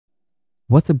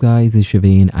What's up guys, it's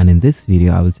Shivane, and in this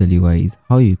video I will tell you guys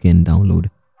how you can download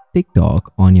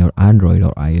TikTok on your Android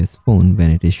or iOS phone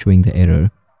when it is showing the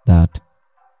error that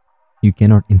you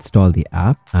cannot install the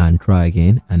app, and try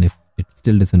again, and if it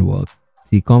still doesn't work,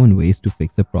 see common ways to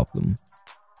fix the problem.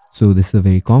 So this is a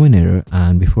very common error,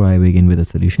 and before I begin with a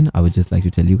solution, I would just like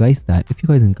to tell you guys that if you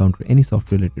guys encounter any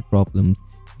software related problems,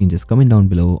 you can just comment down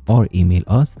below or email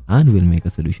us and we'll make a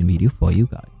solution video for you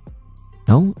guys.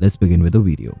 Now let's begin with the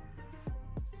video.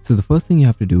 So the first thing you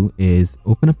have to do is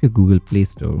open up your Google Play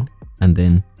Store, and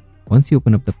then once you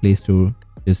open up the Play Store,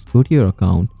 just go to your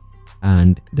account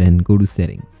and then go to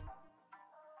settings.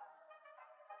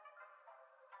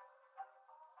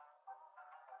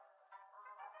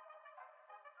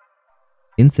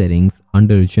 In settings,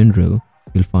 under general,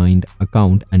 you'll find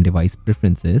account and device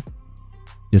preferences.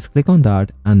 Just click on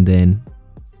that and then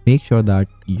make sure that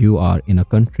you are in a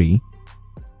country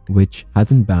which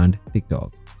hasn't banned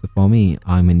TikTok. So for me,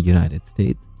 I'm in United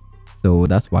States, so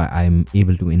that's why I'm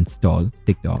able to install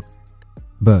TikTok.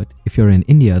 But if you're in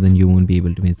India, then you won't be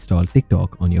able to install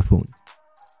TikTok on your phone.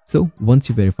 So once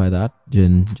you verify that,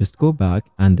 then just go back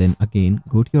and then again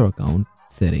go to your account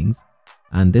settings,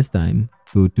 and this time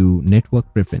go to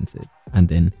network preferences, and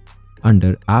then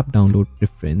under app download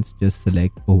preference, just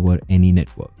select over any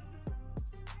network.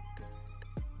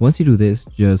 Once you do this,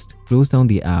 just close down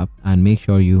the app and make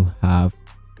sure you have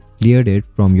cleared it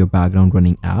from your background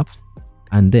running apps,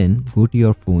 and then go to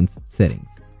your phone's settings.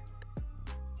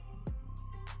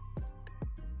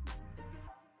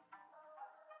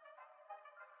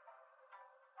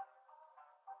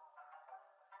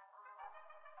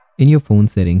 In your phone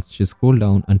settings, just scroll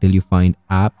down until you find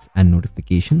apps and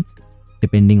notifications.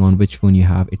 Depending on which phone you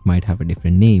have, it might have a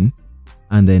different name.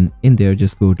 And then in there,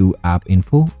 just go to app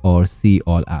info or see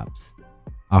all apps.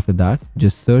 After that,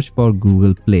 just search for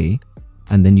Google Play,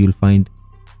 and then you'll find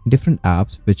different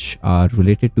apps which are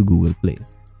related to Google Play.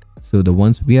 So the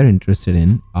ones we are interested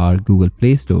in are Google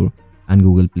Play Store and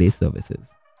Google Play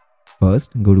Services.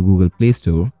 First, go to Google Play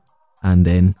Store and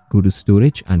then go to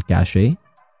Storage and Cache,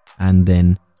 and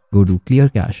then go to Clear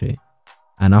Cache.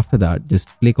 And after that, just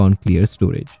click on Clear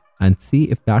Storage and see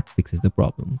if that fixes the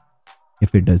problem.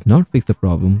 If it does not fix the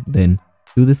problem, then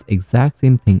do this exact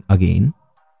same thing again,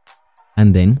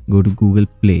 and then go to Google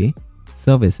Play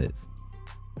Services.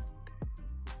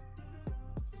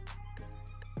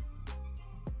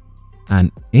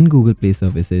 And in Google Play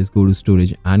Services, go to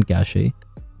Storage and Cache,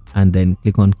 and then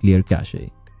click on Clear Cache.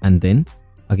 And then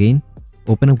again,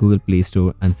 open up Google Play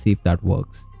Store and see if that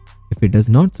works. If it does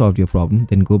not solve your problem,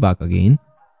 then go back again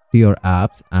to your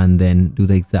apps and then do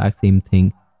the exact same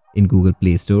thing in Google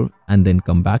Play Store, and then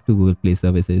come back to Google Play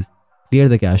Services, clear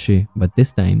the cache, but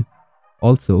this time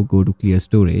also go to Clear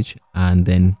Storage and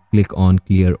then click on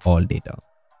Clear All Data.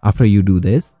 After you do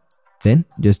this, then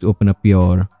just open up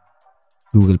your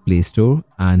Google Play Store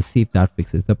and see if that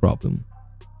fixes the problem.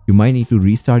 You might need to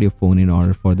restart your phone in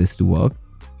order for this to work,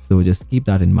 so just keep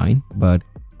that in mind. But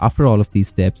after all of these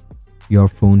steps, your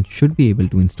phone should be able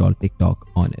to install TikTok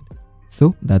on it.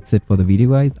 So that's it for the video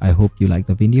guys. I hope you liked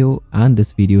the video and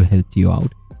this video helped you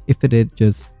out. If it did,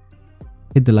 just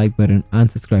hit the like button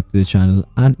and subscribe to the channel.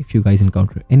 And if you guys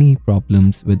encounter any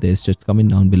problems with this, just comment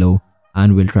down below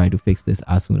and we'll try to fix this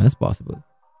as soon as possible.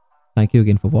 Thank you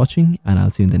again for watching, and I'll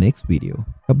see you in the next video.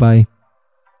 Bye bye.